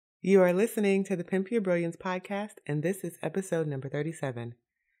You are listening to the Pimp Your Brilliance podcast, and this is episode number 37.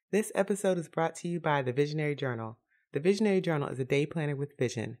 This episode is brought to you by the Visionary Journal. The Visionary Journal is a day planner with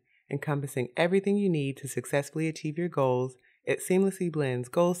vision, encompassing everything you need to successfully achieve your goals. It seamlessly blends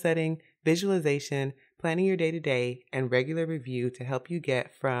goal setting, visualization, planning your day-to-day, and regular review to help you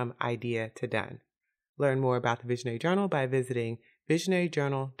get from idea to done. Learn more about the Visionary Journal by visiting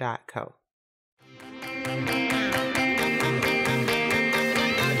visionaryjournal.co.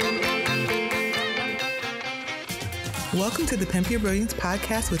 Welcome to the Pimp Your Brilliance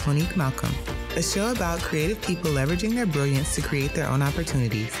podcast with Monique Malcolm, a show about creative people leveraging their brilliance to create their own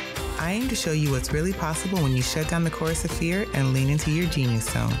opportunities. I aim to show you what's really possible when you shut down the chorus of fear and lean into your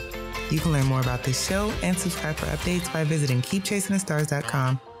genius zone. You can learn more about this show and subscribe for updates by visiting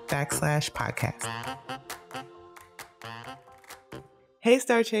keepchasingthestars.com/podcast. Hey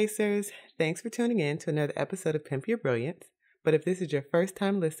Star Chasers, thanks for tuning in to another episode of Pimp Your Brilliance. But if this is your first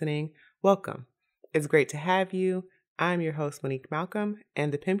time listening, welcome. It's great to have you. I'm your host, Monique Malcolm,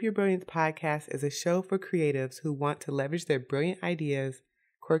 and the Pimp Your Brilliance podcast is a show for creatives who want to leverage their brilliant ideas,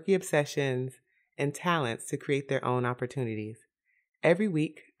 quirky obsessions, and talents to create their own opportunities. Every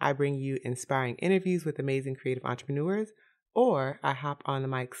week, I bring you inspiring interviews with amazing creative entrepreneurs, or I hop on the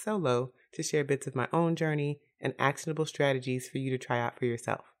mic solo to share bits of my own journey and actionable strategies for you to try out for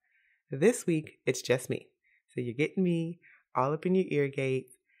yourself. This week, it's just me. So you're getting me all up in your ear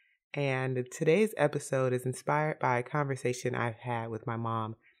gates. And today's episode is inspired by a conversation I've had with my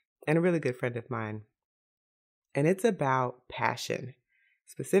mom and a really good friend of mine. And it's about passion,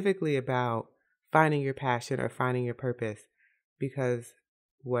 specifically about finding your passion or finding your purpose. Because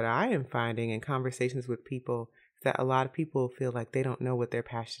what I am finding in conversations with people is that a lot of people feel like they don't know what they're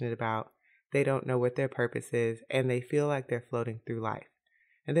passionate about. They don't know what their purpose is, and they feel like they're floating through life.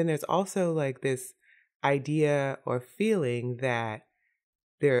 And then there's also like this idea or feeling that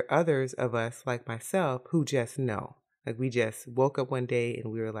there are others of us like myself who just know. Like we just woke up one day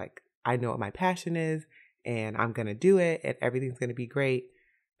and we were like, I know what my passion is and I'm going to do it and everything's going to be great.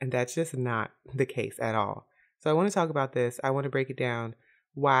 And that's just not the case at all. So I want to talk about this. I want to break it down,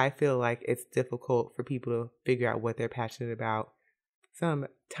 why I feel like it's difficult for people to figure out what they're passionate about. Some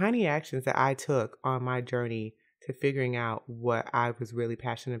tiny actions that I took on my journey to figuring out what I was really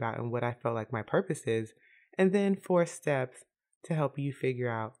passionate about and what I felt like my purpose is. And then 4 steps to help you figure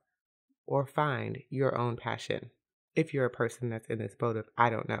out or find your own passion if you're a person that's in this boat of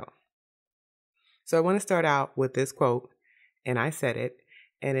I don't know. So I want to start out with this quote, and I said it,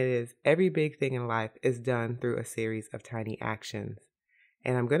 and it is, every big thing in life is done through a series of tiny actions.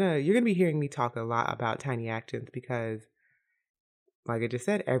 And you're gonna be hearing me talk a lot about tiny actions because, like I just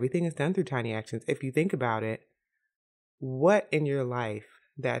said, everything is done through tiny actions. If you think about it, what in your life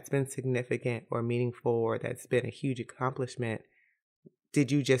that's been significant or meaningful or that's been a huge accomplishment did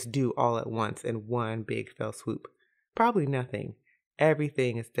you just do all at once in one big fell swoop? Probably nothing.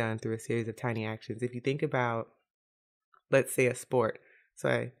 Everything is done through a series of tiny actions. If you think about, let's say, a sport.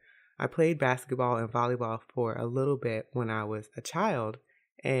 So I played basketball and volleyball for a little bit when I was a child.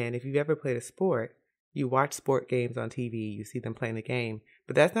 And if you've ever played a sport, you watch sport games on TV, you see them playing the game,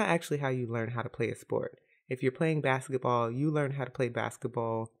 but that's not actually how you learn how to play a sport. If you're playing basketball, you learn how to play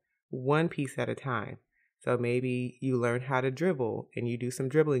basketball one piece at a time. So maybe you learn how to dribble and you do some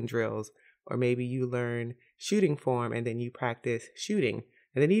dribbling drills, or maybe you learn shooting form and then you practice shooting.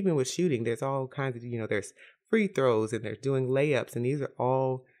 And then even with shooting, there's all kinds of, there's free throws and there's doing layups, and these are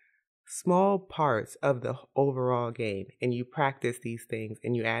all small parts of the overall game. And you practice these things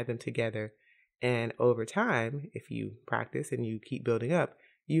and you add them together. And over time, if you practice and you keep building up,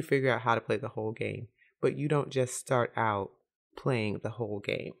 you figure out how to play the whole game. But you don't just start out playing the whole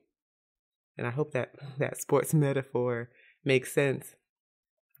game. And I hope that sports metaphor makes sense.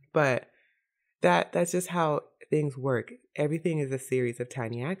 But that's just how things work. Everything is a series of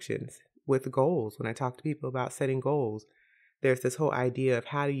tiny actions with goals. When I talk to people about setting goals, there's this whole idea of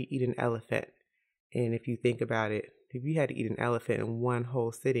how do you eat an elephant? And if you think about it, if you had to eat an elephant in one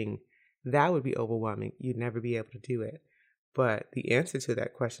whole sitting, that would be overwhelming. You'd never be able to do it. But the answer to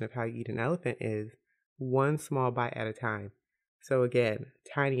that question of how you eat an elephant is one small bite at a time. So again,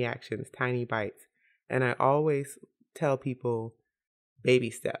 tiny actions, tiny bites. And I always tell people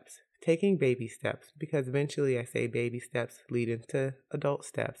baby steps, taking baby steps, because eventually I say baby steps lead into adult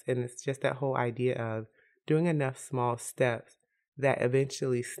steps. And it's just that whole idea of doing enough small steps that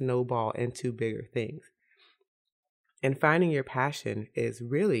eventually snowball into bigger things. And finding your passion is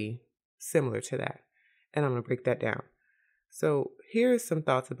really similar to that. And I'm going to break that down. So here's some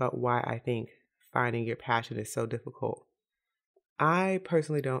thoughts about why I think finding your passion is so difficult. I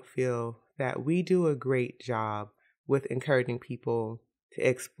personally don't feel that we do a great job with encouraging people to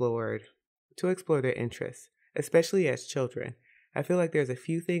explore their interests, especially as children. I feel like there's a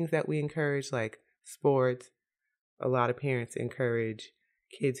few things that we encourage, like sports. A lot of parents encourage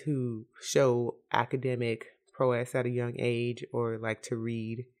kids who show academic prowess at a young age or like to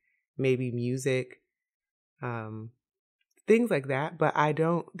read, maybe music, things like that. But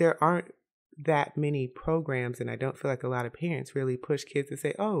there aren't that many programs, and I don't feel like a lot of parents really push kids to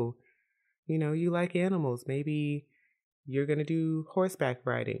say, oh, you like animals. Maybe you're going to do horseback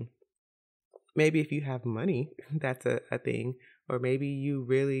riding. Maybe if you have money, that's a thing. Or maybe you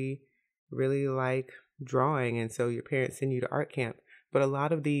really, really like drawing, and so your parents send you to art camp. But a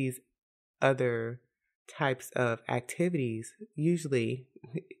lot of these other types of activities, usually,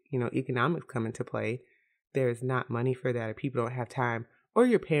 economics come into play. There's not money for that, or people don't have time, or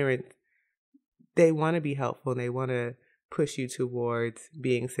your parents, they want to be helpful and they want to push you towards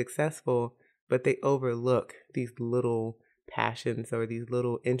being successful, but they overlook these little passions or these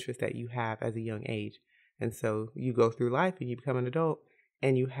little interests that you have as a young age. And so you go through life and you become an adult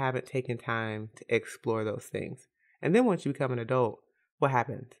and you haven't taken time to explore those things. And then once you become an adult, what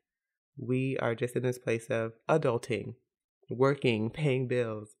happens? We are just in this place of adulting, working, paying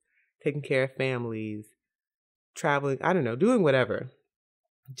bills, taking care of families, traveling, doing whatever,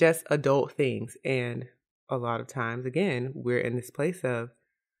 just adult things. And a lot of times, again, we're in this place of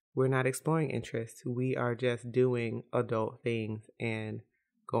we're not exploring interests. We are just doing adult things and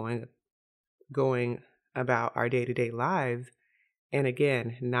going about our day-to-day lives. And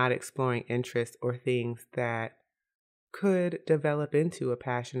again, not exploring interests or things that could develop into a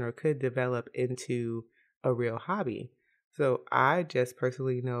passion or could develop into a real hobby. So I just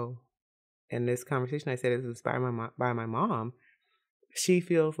personally know, in this conversation, I said it was inspired by my mom. She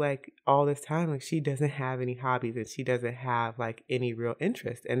feels like all this time, like she doesn't have any hobbies and she doesn't have like any real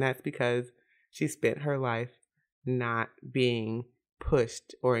interest. And that's because she spent her life not being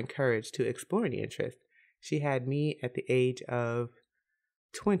pushed or encouraged to explore any interest. She had me at the age of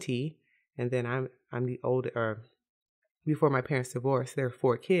 20, and then I'm the older, or before my parents divorced, there were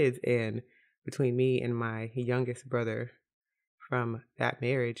 4 kids, and between me and my youngest brother from that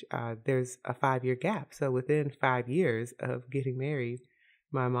marriage, there's a 5-year gap. So within 5 years of getting married,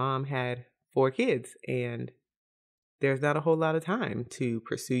 my mom had 4 kids, and there's not a whole lot of time to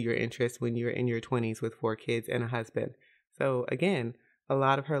pursue your interests when you're in your 20s with 4 kids and a husband. So again, a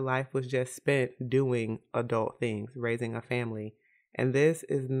lot of her life was just spent doing adult things, raising a family. And this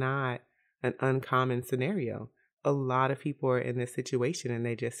is not an uncommon scenario. A lot of people are in this situation and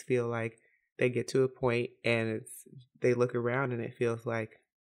they just feel like they get to a point and they look around and it feels like,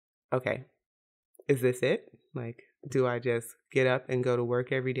 okay, is this it? Like, do I just get up and go to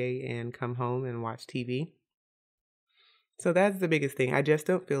work every day and come home and watch TV? So that's the biggest thing. I just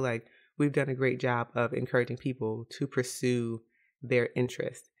don't feel like we've done a great job of encouraging people to pursue their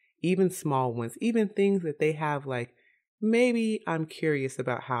interests, even small ones, even things that they have like, maybe I'm curious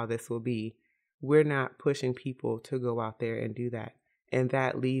about how this will be. We're not pushing people to go out there and do that. And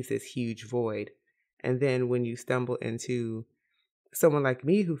that leaves this huge void. And then when you stumble into someone like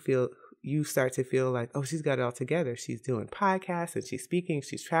me you start to feel like, oh, she's got it all together. She's doing podcasts and she's speaking,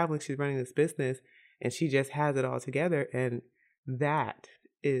 she's traveling, she's running this business, and she just has it all together. And that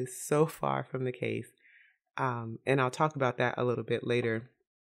is so far from the case. And I'll talk about that a little bit later.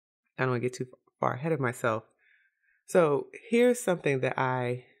 I don't want to get too far ahead of myself. So here's something that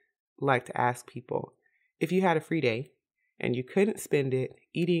I like to ask people. If you had a free day and you couldn't spend it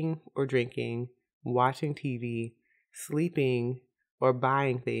eating or drinking, watching TV, sleeping, or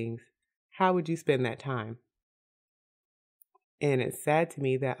buying things, how would you spend that time? And it's sad to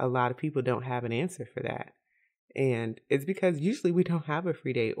me that a lot of people don't have an answer for that. And it's because usually we don't have a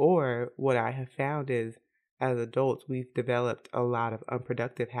free day, or what I have found is as adults, we've developed a lot of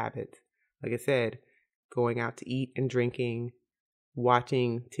unproductive habits. Like I said, going out to eat and drinking,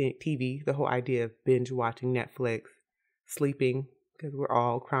 watching TV, the whole idea of binge watching Netflix, sleeping, because we're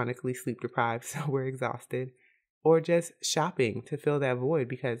all chronically sleep deprived, so we're exhausted, or just shopping to fill that void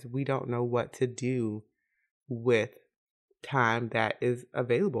because we don't know what to do with time that is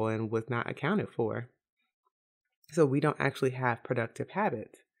available and was not accounted for. So we don't actually have productive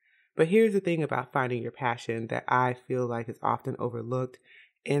habits. But here's the thing about finding your passion that I feel like is often overlooked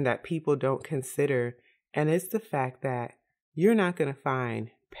and that people don't consider. And it's the fact that you're not going to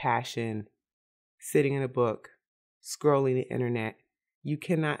find passion sitting in a book, scrolling the internet. You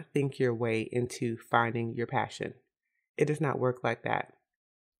cannot think your way into finding your passion. It does not work like that.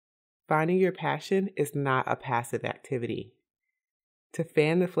 Finding your passion is not a passive activity. To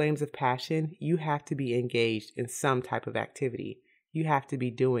fan the flames of passion, you have to be engaged in some type of activity. You have to be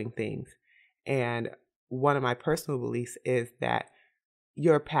doing things. And one of my personal beliefs is that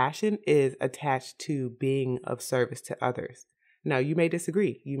your passion is attached to being of service to others. Now, you may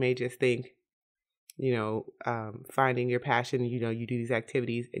disagree. You may just think, finding your passion, you do these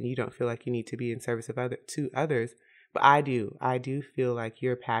activities and you don't feel like you need to be in service of to others. But I do feel like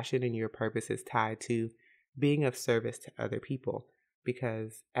your passion and your purpose is tied to being of service to other people,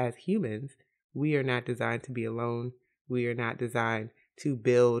 because as humans, we are not designed to be alone. We are not designed to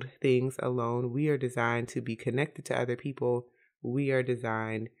build things alone. We are designed to be connected to other people. We are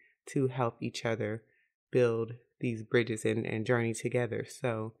designed to help each other build these bridges and journey together.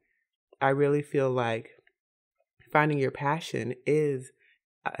 So I really feel like finding your passion is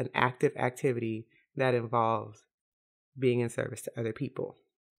an active activity that involves being in service to other people.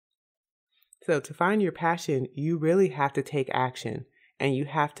 So to find your passion, you really have to take action and you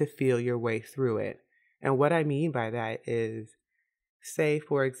have to feel your way through it. And what I mean by that is, say,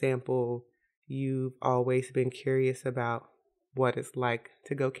 for example, you've always been curious about what it's like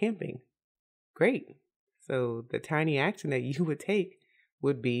to go camping. Great. So the tiny action that you would take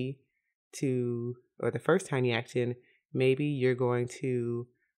would be the first tiny action, maybe you're going to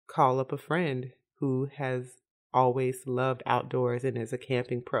call up a friend who has always loved outdoors and is a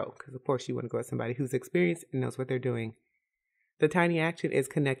camping pro, because of course you want to go with somebody who's experienced and knows what they're doing. The tiny action is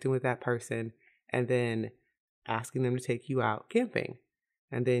connecting with that person and then asking them to take you out camping.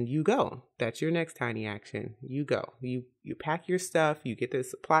 And then you go. That's your next tiny action. You go. You pack your stuff, you get the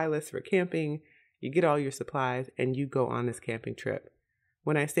supply list for camping, you get all your supplies, and you go on this camping trip.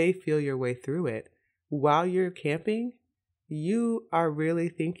 When I say feel your way through it, while you're camping, you are really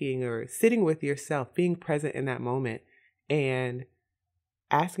thinking or sitting with yourself, being present in that moment and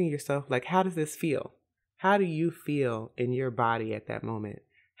asking yourself, like, how does this feel? How do you feel in your body at that moment?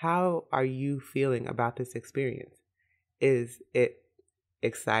 How are you feeling about this experience? Is it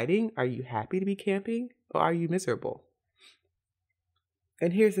exciting? Are you happy to be camping, or are you miserable?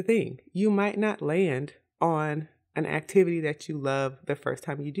 And here's the thing. You might not land on an activity that you love the first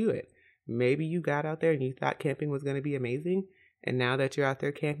time you do it. Maybe you got out there and you thought camping was going to be amazing. And now that you're out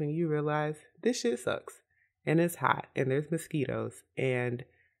there camping, you realize this shit sucks. And it's hot and there's mosquitoes and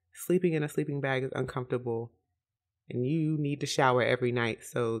sleeping in a sleeping bag is uncomfortable. And you need to shower every night.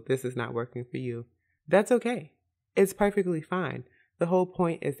 So this is not working for you. That's okay. It's perfectly fine. The whole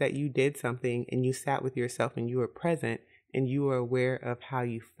point is that you did something and you sat with yourself and you were present and you were aware of how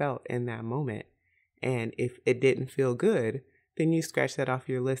you felt in that moment. And if it didn't feel good, then you scratch that off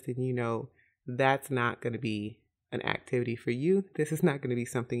your list and you know that's not going to be an activity for you. This is not going to be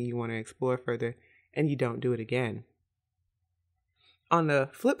something you want to explore further, and you don't do it again. On the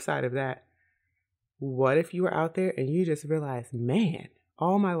flip side of that, what if you were out there and you just realized, man,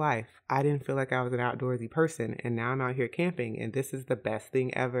 all my life I didn't feel like I was an outdoorsy person, and now I'm out here camping and this is the best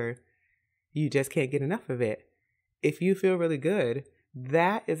thing ever. You just can't get enough of it. If you feel really good,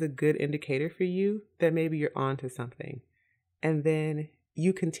 that is a good indicator for you that maybe you're onto something. And then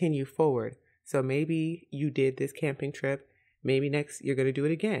you continue forward. So maybe you did this camping trip. Maybe next you're going to do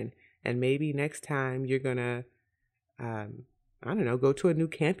it again. And maybe next time you're going to, go to a new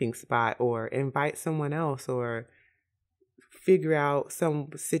camping spot or invite someone else or figure out some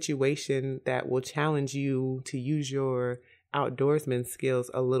situation that will challenge you to use your outdoorsman skills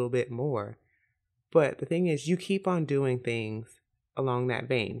a little bit more. But the thing is, you keep on doing things along that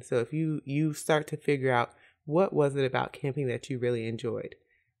vein. So if you start to figure out, what was it about camping that you really enjoyed?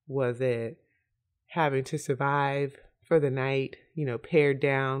 Was it having to survive for the night, pared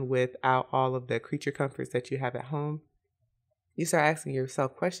down without all of the creature comforts that you have at home? You start asking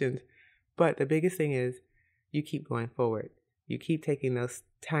yourself questions, but the biggest thing is you keep going forward. You keep taking those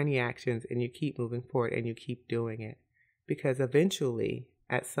tiny actions and you keep moving forward and you keep doing it, because eventually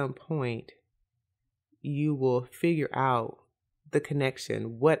at some point you will figure out the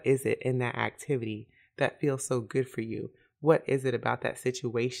connection. What is it in that activity that feels so good for you? What is it about that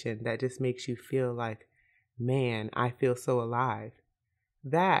situation that just makes you feel like, man, I feel so alive?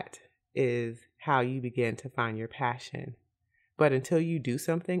 That is how you begin to find your passion. But until you do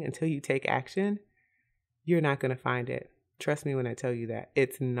something, until you take action, you're not going to find it. Trust me when I tell you that.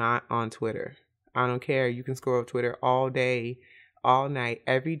 It's not on Twitter. I don't care. You can scroll Twitter all day, all night,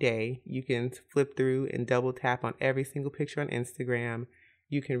 every day. You can flip through and double tap on every single picture on Instagram.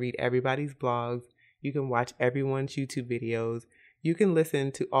 You can read everybody's blogs. You can watch everyone's YouTube videos. You can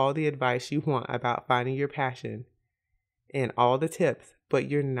listen to all the advice you want about finding your passion and all the tips, but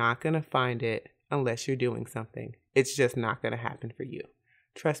you're not going to find it unless you're doing something. It's just not going to happen for you.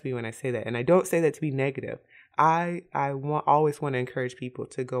 Trust me when I say that. And I don't say that to be negative. I always want to encourage people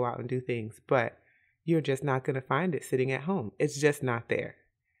to go out and do things, but you're just not going to find it sitting at home. It's just not there.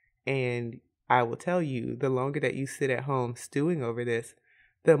 And I will tell you, the longer that you sit at home stewing over this,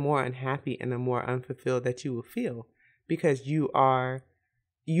 the more unhappy and the more unfulfilled that you will feel, because you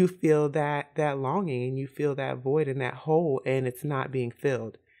feel that longing and you feel that void and that hole, and it's not being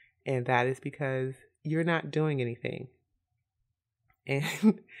filled. And that is because you're not doing anything.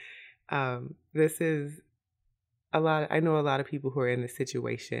 And this is I know a lot of people who are in this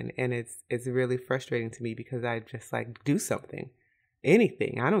situation, and it's really frustrating to me, because I just like, do something,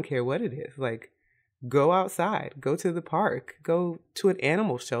 anything. I don't care what it is. Like, go outside, go to the park, go to an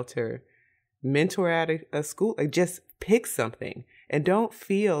animal shelter, mentor at a school, like just pick something, and don't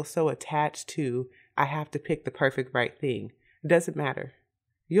feel so attached to, I have to pick the perfect right thing. It doesn't matter.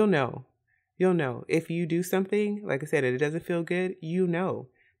 You'll know. If you do something, like I said, and it doesn't feel good,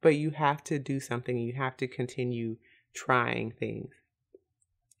 but you have to do something. You have to continue trying things.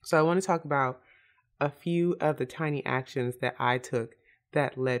 So I want to talk about a few of the tiny actions that I took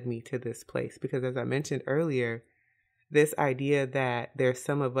that led me to this place. Because as I mentioned earlier, this idea that there's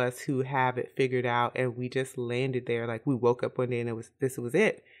some of us who have it figured out and we just landed there. Like, we woke up one day and this was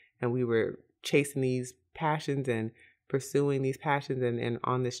it. And we were chasing these passions and pursuing these passions and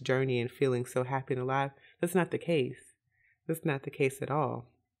on this journey and feeling so happy and alive. That's not the case. That's not the case at all.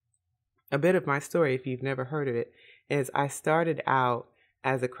 A bit of my story, if you've never heard of it, is I started out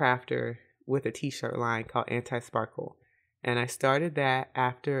as a crafter with a t-shirt line called Anti-Sparkle. And I started that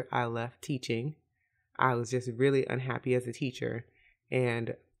after I left teaching. I was just really unhappy as a teacher.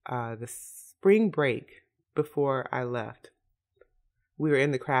 And the spring break before I left, we were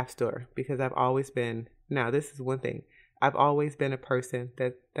in the craft store, because I've always been, now this is one thing, I've always been a person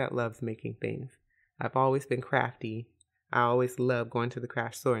that loves making things. I've always been crafty. I always love going to the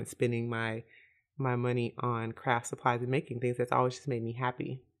craft store and spending my money on craft supplies and making things. That's always just made me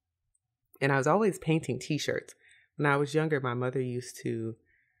happy. And I was always painting t-shirts. When I was younger, my mother used to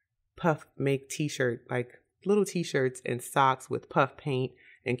make t-shirt, like little t-shirts and socks with puff paint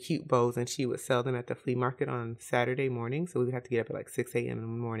and cute bows, and she would sell them at the flea market on Saturday morning. So we would have to get up at like 6 a.m. in the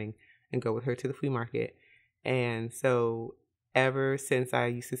morning and go with her to the flea market. And so ever since I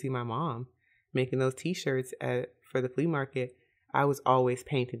used to see my mom making those t-shirts for the flea market, I was always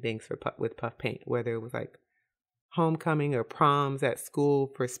painting things with puff paint, whether it was like homecoming or proms at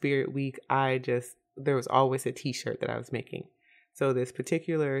school for Spirit Week. There was always a t-shirt that I was making. So this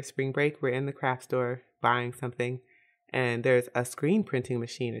particular spring break, we're in the craft store buying something, and there's a screen printing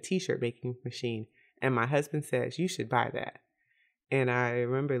machine, a t-shirt making machine. And my husband says, you should buy that. And I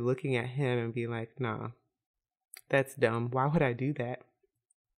remember looking at him and being like, no, that's dumb. Why would I do that?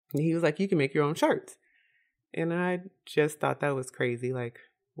 And he was like, you can make your own shirts. And I just thought that was crazy. Like,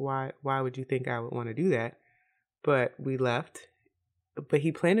 why would you think I would want to do that? But we left. But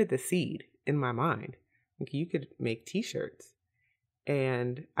he planted the seed in my mind. Like, you could make t-shirts.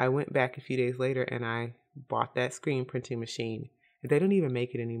 And I went back a few days later and I bought that screen printing machine. They don't even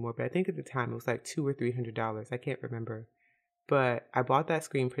make it anymore, but I think at the time it was like $200 or $300. I can't remember. But I bought that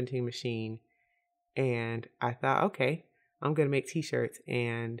screen printing machine and I thought, okay, I'm going to make t-shirts.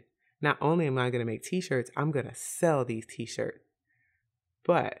 And not only am I going to make t-shirts, I'm going to sell these t-shirts.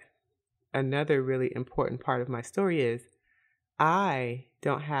 But another really important part of my story is I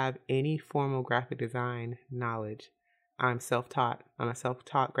don't have any formal graphic design knowledge. I'm self-taught. I'm a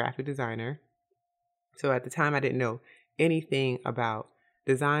self-taught graphic designer. So at the time, I didn't know anything about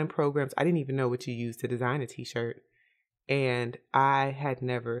design programs. I didn't even know what you use to design a t-shirt. And I had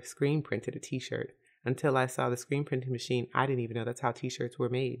never screen printed a t-shirt until I saw the screen printing machine. I didn't even know that's how t-shirts were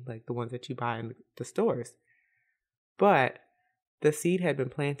made, like the ones that you buy in the stores. But the seed had been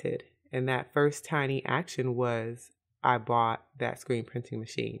planted, and that first tiny action was I bought that screen printing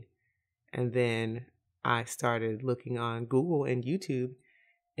machine. And then I started looking on Google and YouTube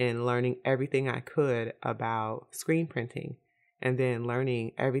and learning everything I could about screen printing, and then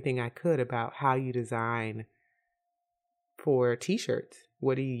learning everything I could about how you design for t-shirts.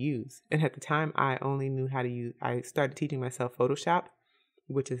 What do you use? And at the time, I only knew how to use, I started teaching myself Photoshop,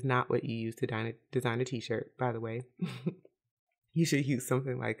 which is not what you use to design a t-shirt, by the way. You should use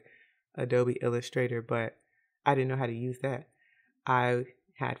something like Adobe Illustrator, but I didn't know how to use that. I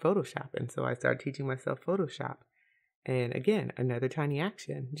had Photoshop, and so I started teaching myself Photoshop. And again, another tiny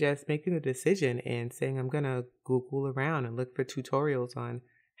action, just making a decision and saying I'm going to Google around and look for tutorials on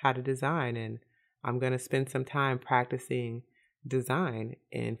how to design, and I'm going to spend some time practicing design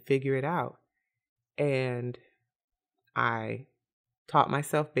and figure it out. And I taught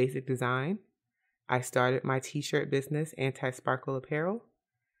myself basic design. I started my t-shirt business, Anti-Sparkle Apparel.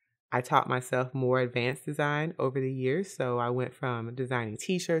 I taught myself more advanced design over the years. So I went from designing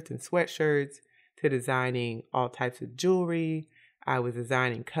t-shirts and sweatshirts to designing all types of jewelry. I was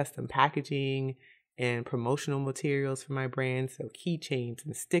designing custom packaging and promotional materials for my brand. So keychains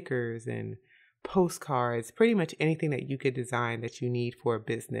and stickers and postcards, pretty much anything that you could design that you need for a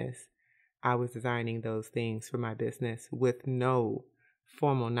business. I was designing those things for my business with no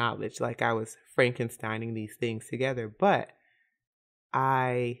formal knowledge. Like I was Frankensteining these things together, but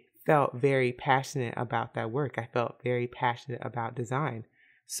I felt very passionate about that work. I felt very passionate about design,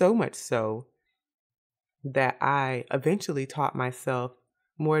 so much so that I eventually taught myself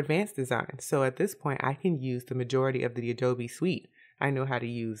more advanced design. So at this point, I can use the majority of the Adobe suite. I know how to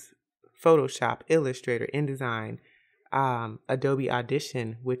use Photoshop, Illustrator, InDesign, Adobe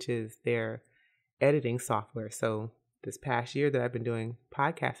Audition, which is their editing software. So this past year that I've been doing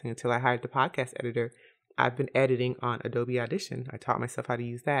podcasting until I hired the podcast editor, I've been editing on Adobe Audition. I taught myself how to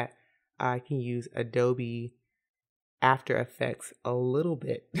use that. I can use Adobe After Effects a little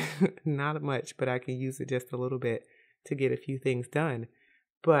bit, not much, but I can use it just a little bit to get a few things done.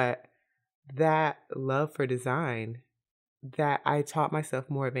 But that love for design, that I taught myself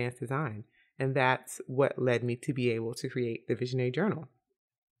more advanced design. And that's what led me to be able to create the Visionary Journal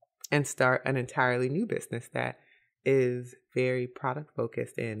and start an entirely new business that is very product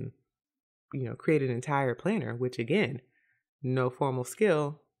focused and, create an entire planner, which again, no formal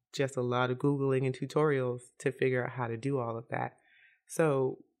skill, just a lot of Googling and tutorials to figure out how to do all of that.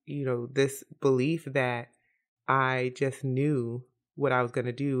 So, this belief that I just knew what I was going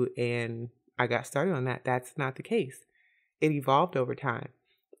to do and I got started on that, that's not the case. It evolved over time.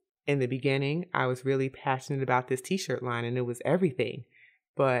 In the beginning, I was really passionate about this t-shirt line and it was everything.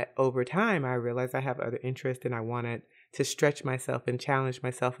 But over time, I realized I have other interests and I wanted to stretch myself and challenge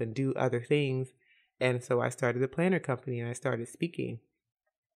myself and do other things. And so I started a planner company and I started speaking.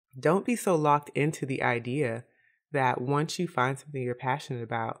 Don't be so locked into the idea that once you find something you're passionate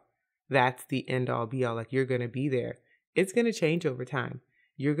about, that's the end all be all, like you're going to be there. It's going to change over time.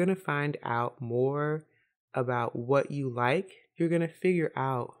 You're going to find out more about what you like. You're going to figure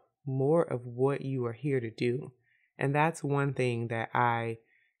out more of what you are here to do. And that's one thing that I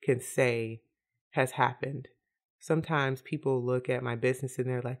can say has happened. Sometimes people look at my business and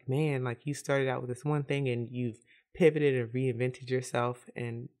they're like, man, like you started out with this one thing and you've pivoted and reinvented yourself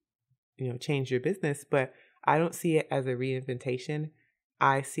and, changed your business. But I don't see it as a reinventation.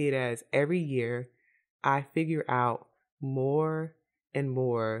 I see it as every year I figure out more and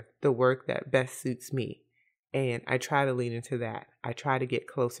more the work that best suits me. And I try to lean into that. I try to get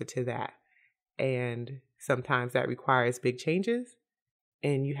closer to that. And sometimes that requires big changes,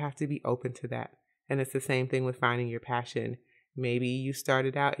 and you have to be open to that. And it's the same thing with finding your passion. Maybe you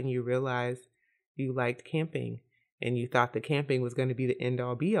started out and you realized you liked camping and you thought the camping was going to be the end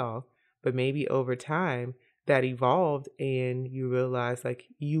all be all. But maybe over time that evolved and you realize like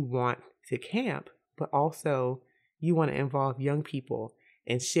you want to camp, but also you want to involve young people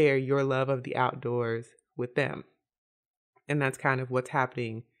and share your love of the outdoors with them. And that's kind of what's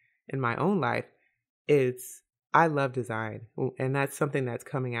happening in my own life. I love design, and that's something that's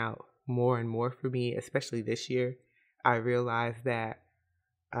coming out more and more for me, especially this year. I realized that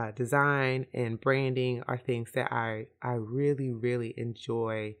design and branding are things that I really, really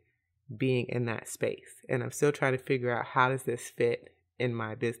enjoy being in that space. And I'm still trying to figure out how does this fit in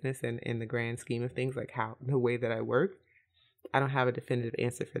my business and in the grand scheme of things, like how the way that I work. I don't have a definitive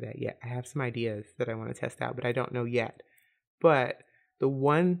answer for that yet. I have some ideas that I want to test out, but I don't know yet. But the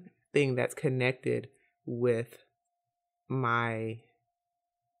one thing that's connected with my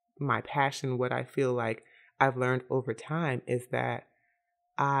passion, what I feel like I've learned over time, is that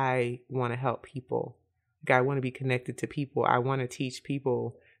I want to help people. Like I want to be connected to people. I want to teach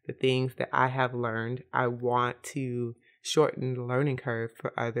people the things that I have learned. I want to shorten the learning curve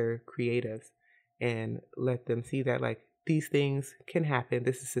for other creatives and let them see that like these things can happen.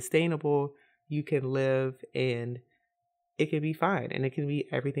 This is sustainable. You can live and it can be fine. And it can be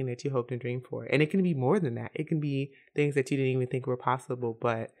everything that you hoped and dreamed for. And it can be more than that. It can be things that you didn't even think were possible.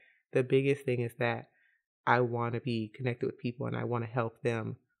 But the biggest thing is that I want to be connected with people and I want to help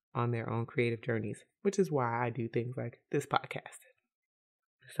them on their own creative journeys, which is why I do things like this podcast.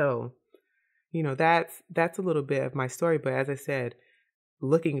 So, that's a little bit of my story. But as I said,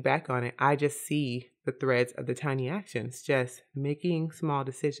 looking back on it, I just see the threads of the tiny actions, just making small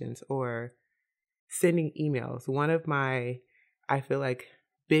decisions or sending emails. One of my, I feel like,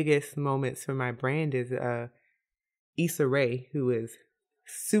 biggest moments for my brand is Issa Rae, who is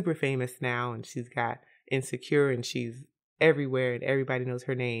super famous now, and she's got Insecure, and she's everywhere, and everybody knows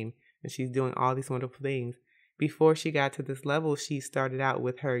her name, and she's doing all these wonderful things. Before she got to this level, she started out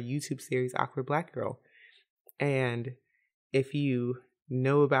with her YouTube series, Awkward Black Girl. And if you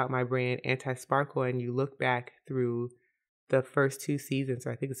know about my brand, Anti-Sparkle, and you look back through the first 2 seasons,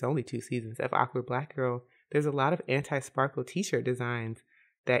 or I think it's only 2 seasons of Awkward Black Girl, there's a lot of anti-sparkle t-shirt designs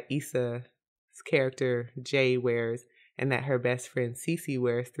that Issa's character Jay wears and that her best friend Cece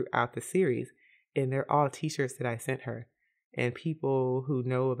wears throughout the series. And they're all t-shirts that I sent her. And people who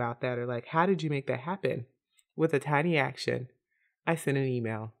know about that are like, how did you make that happen? With a tiny action. I sent an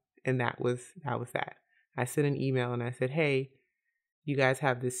email, and that was that. I sent an email and I said, hey, you guys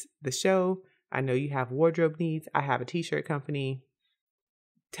have the show. I know you have wardrobe needs. I have a t-shirt company.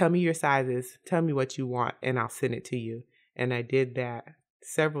 Tell me your sizes. Tell me what you want, and I'll send it to you. And I did that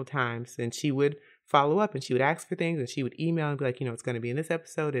several times, and she would follow up and she would ask for things, and she would email and be like, it's going to be in this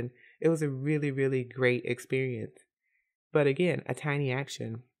episode. And it was a really, really great experience. But again, a tiny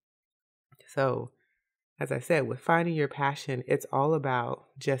action. So as I said, with finding your passion, it's all about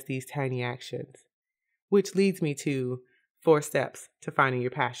just these tiny actions, which leads me to 4 steps to finding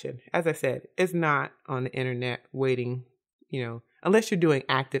your passion. As I said, it's not on the internet waiting, unless you're doing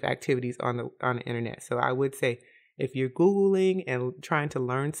active activities on the internet. So I would say if you're Googling and trying to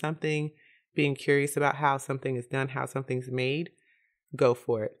learn something, being curious about how something is done, how something's made, go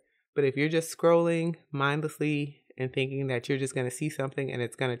for it. But if you're just scrolling mindlessly and thinking that you're just going to see something and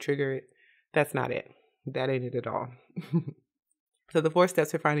it's going to trigger it, that's not it. That ain't it at all. So the 4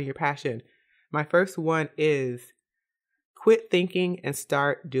 steps for finding your passion. My first one is quit thinking and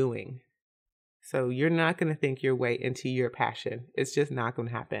start doing. So you're not going to think your way into your passion. It's just not going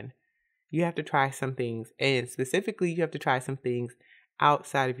to happen. You have to try some things, and specifically you have to try some things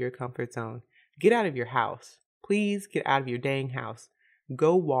outside of your comfort zone. Get out of your house. Please get out of your dang house.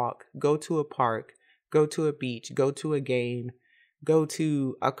 Go walk, go to a park, go to a beach, go to a game, go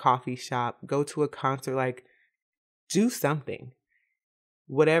to a coffee shop, go to a concert. Like, do something.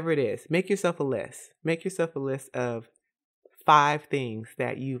 Whatever it is, make yourself a list. Make yourself a list of 5 things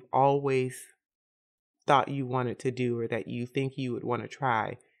that you've always thought you wanted to do or that you think you would want to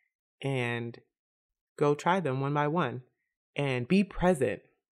try, and go try them one by one, and be present.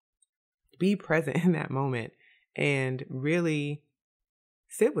 Be present in that moment and really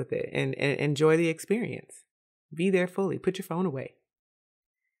sit with it and enjoy the experience. Be there fully. Put your phone away.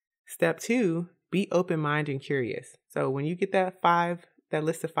 Step 2, be open-minded and curious. So when you get that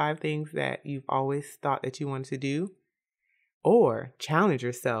list of 5 things that you've always thought that you wanted to do, or challenge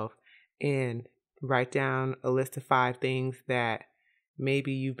yourself and write down a list of 5 things that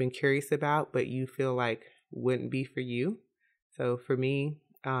maybe you've been curious about, but you feel like wouldn't be for you. So for me,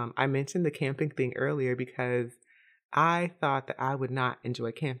 I mentioned the camping thing earlier because I thought that I would not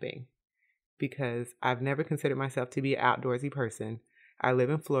enjoy camping because I've never considered myself to be an outdoorsy person. I live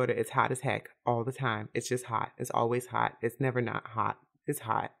in Florida. It's hot as heck all the time. It's just hot. It's always hot. It's never not hot. It's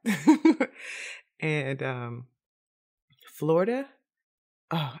hot. And Florida,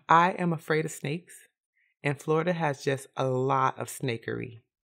 I am afraid of snakes. And Florida has just a lot of snakery.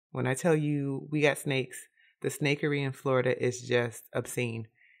 When I tell you we got snakes, the snakery in Florida is just obscene.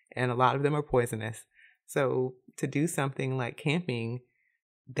 And a lot of them are poisonous. So to do something like camping,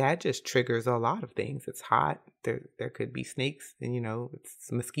 that just triggers a lot of things. It's hot. There could be snakes and,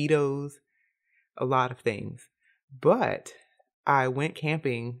 it's mosquitoes, a lot of things. But I went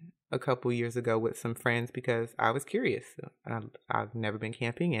camping a couple years ago with some friends because I was curious. I've never been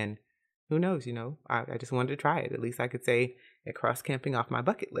camping, and who knows, I just wanted to try it. At least I could say it crossed camping off my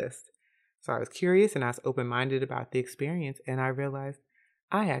bucket list. So I was curious and I was open-minded about the experience, and I realized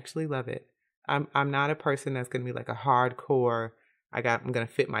I actually love it. I'm not a person that's going to be like a hardcore, I'm going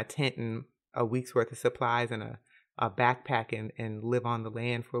to fit my tent and a week's worth of supplies and a backpack and live on the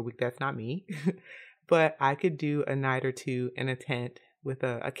land for a week. That's not me. But I could do a night or 2 in a tent with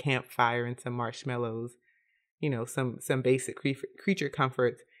a campfire and some marshmallows, some basic creature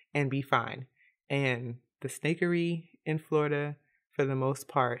comforts, and be fine. And the snakery in Florida, for the most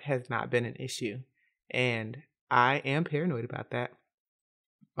part, has not been an issue. And I am paranoid about that.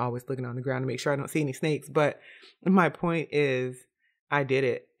 Always looking on the ground to make sure I don't see any snakes. But my point is, I did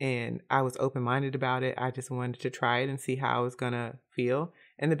it and I was open-minded about it. I just wanted to try it and see how I was going to feel.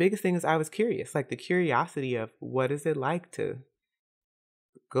 And the biggest thing is I was curious, like the curiosity of what is it like to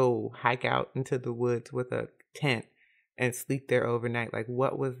go hike out into the woods with a tent and sleep there overnight. Like,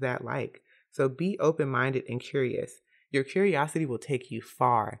 what was that like? So be open-minded and curious. Your curiosity will take you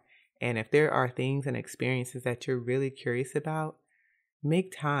far. And if there are things and experiences that you're really curious about,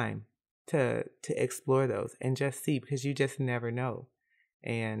 make time to explore those and just see, because you just never know.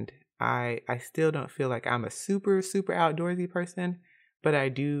 And I still don't feel like I'm a super, super outdoorsy person, but I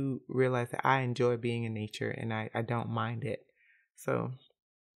do realize that I enjoy being in nature and I don't mind it. So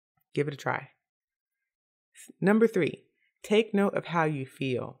give it a try. Number 3, take note of how you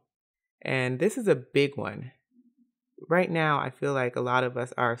feel. And this is a big one. right now, I feel like a lot of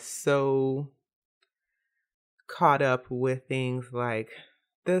us are so caught up with things like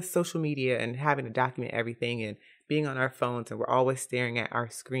the social media and having to document everything and being on our phones, and we're always staring at our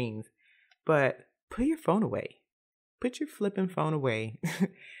screens. But put your phone away. Put your flipping phone away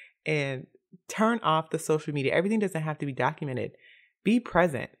and turn off the social media. Everything doesn't have to be documented. Be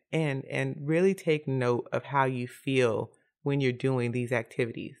present and really take note of how you feel when you're doing these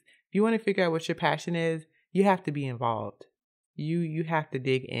activities. If you want to figure out what your passion is, you have to be involved. You have to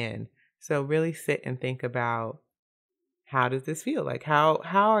dig in. So really sit and think about, how does this feel? Like how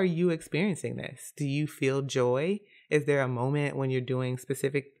are you experiencing this? Do you feel joy? Is there a moment when you're doing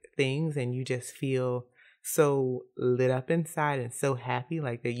specific things and you just feel so lit up inside and so happy,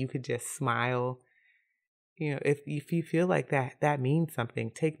 like that you could just smile? If you feel like that means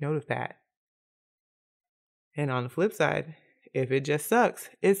something. Take note of that. And on the flip side, if it just sucks,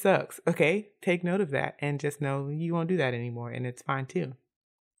 it sucks. Okay, take note of that and just know you won't do that anymore, and it's fine too.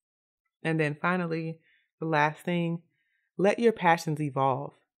 And then finally, the last thing, let your passions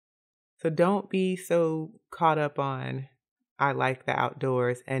evolve. So don't be so caught up on, I like the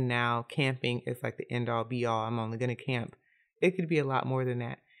outdoors and now camping is like the end all be all. I'm only going to camp. It could be a lot more than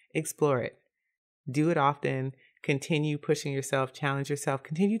that. Explore it. Do it often. Continue pushing yourself, challenge yourself,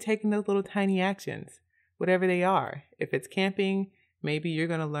 continue taking those little tiny actions, whatever they are. If it's camping, maybe you're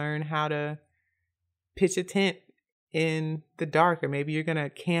going to learn how to pitch a tent in the dark, or maybe you're going to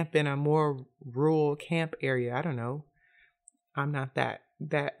camp in a more rural camp area. I don't know. I'm not that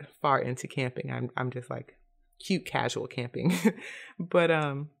far into camping. I'm just like cute casual camping. But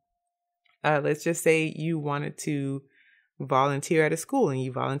let's just say you wanted to volunteer at a school, and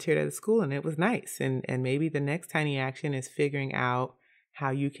you volunteered at a school and it was nice. And maybe the next tiny action is figuring out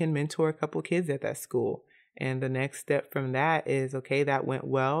how you can mentor a couple kids at that school. And the next step from that is, okay, that went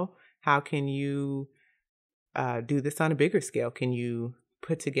well. How can you do this on a bigger scale? Can you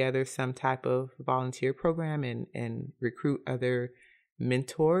put together some type of volunteer program and recruit other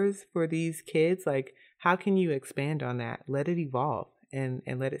mentors for these kids? Like, how can you expand on that? Let it evolve and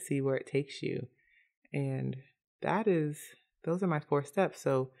let it see where it takes you. And those are my 4 steps.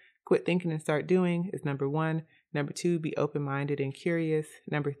 So quit thinking and start doing is number 1. Number 2, be open-minded and curious.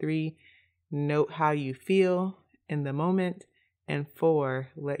 Number 3, note how you feel in the moment. And 4,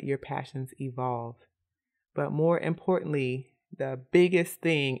 let your passions evolve. But more importantly, the biggest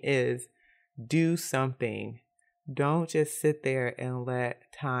thing is do something. Don't just sit there and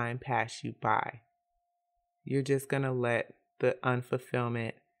let time pass you by. You're just going to let the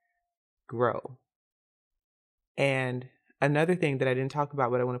unfulfillment grow. And another thing that I didn't talk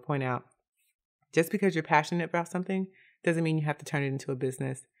about, but I want to point out, just because you're passionate about something doesn't mean you have to turn it into a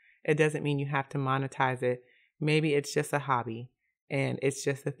business. It doesn't mean you have to monetize it. Maybe it's just a hobby, and it's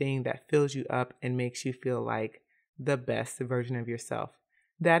just a thing that fills you up and makes you feel like the best version of yourself.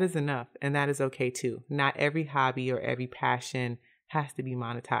 That is enough, and that is okay too. Not every hobby or every passion has to be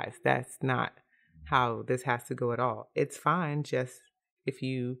monetized. That's not how this has to go at all. It's fine just if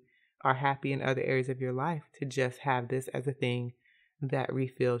you are happy in other areas of your life to just have this as a thing that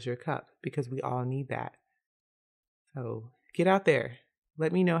refills your cup, because we all need that. So get out there.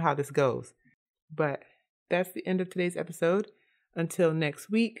 Let me know how this goes. But that's the end of today's episode. Until next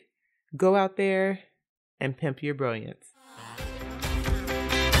week, go out there and pimp your brilliance.